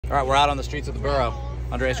All right, we're out on the streets of the borough.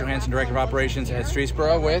 Andreas Johansson, Director of Operations at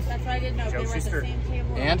Streetsboro with Joe Schuster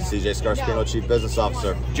and CJ Scarcipino, Chief Business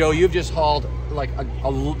Officer. Joe, you've just hauled like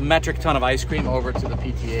a metric ton of ice cream over to the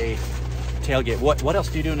PTA tailgate. What else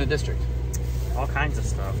do you do in the district? all kinds of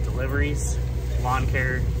stuff. Deliveries, lawn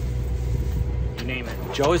care, you name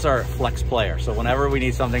it. Joe is our flex player, so whenever we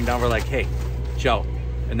need something done, we're like, hey, Joe,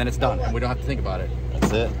 and then it's done, and we don't have to think about it.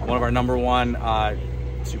 That's it. One of our #1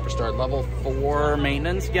 superstar level 4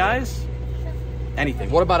 maintenance guys. Anything.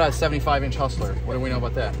 What about a 75-inch hustler? What do we know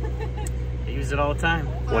about that? I use it all the time.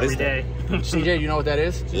 What is every day. CJ, do you know what that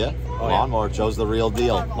is? Yeah. Oh, Lawnmower. Yeah. Joe's the real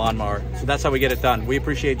deal. Lawnmower. So that's how we get it done. We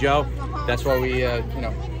appreciate Joe. That's why we,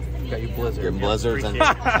 got you Blizzard. Give him Blizzards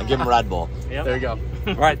and give him Red Bull. Yep. There you go.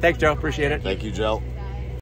 All right. Thanks, Joe. Appreciate it. Thank you, Joe.